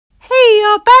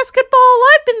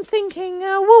I'm thinking,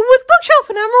 well, with Bookshelf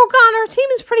and Emerald gone, our team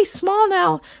is pretty small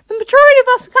now. The majority of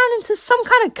us have gotten into some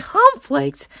kind of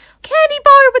conflict. Candy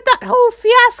Bar with that whole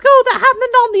fiasco that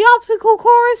happened on the obstacle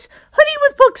course, Hoodie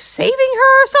with Book saving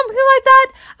her or something like that,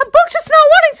 and Book just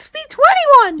not wanting to speak to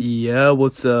anyone. Yeah,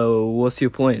 what's your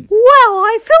point? Well,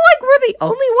 I feel like we're the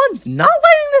only ones not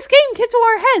letting this game get to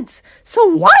our heads, so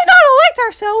why not elect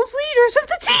ourselves leaders of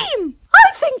the team?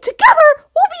 I think together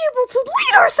we'll be able to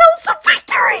lead ourselves to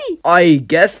victory! I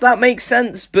guess that makes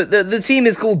sense, but the team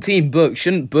is called Team Book.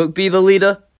 Shouldn't Book be the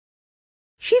leader?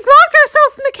 She's locked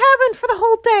herself in the cabin for the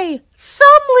whole day. Some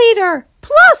leader.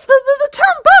 Plus, the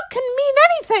term book can mean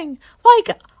anything.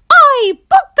 Like, I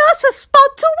booked us a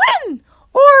spot to win.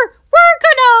 Or, we're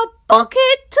gonna book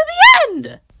it to the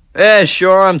end. Yeah,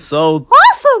 sure, I'm sold.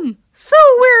 Awesome! So,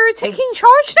 we're taking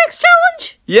charge next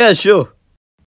challenge? Yeah, sure.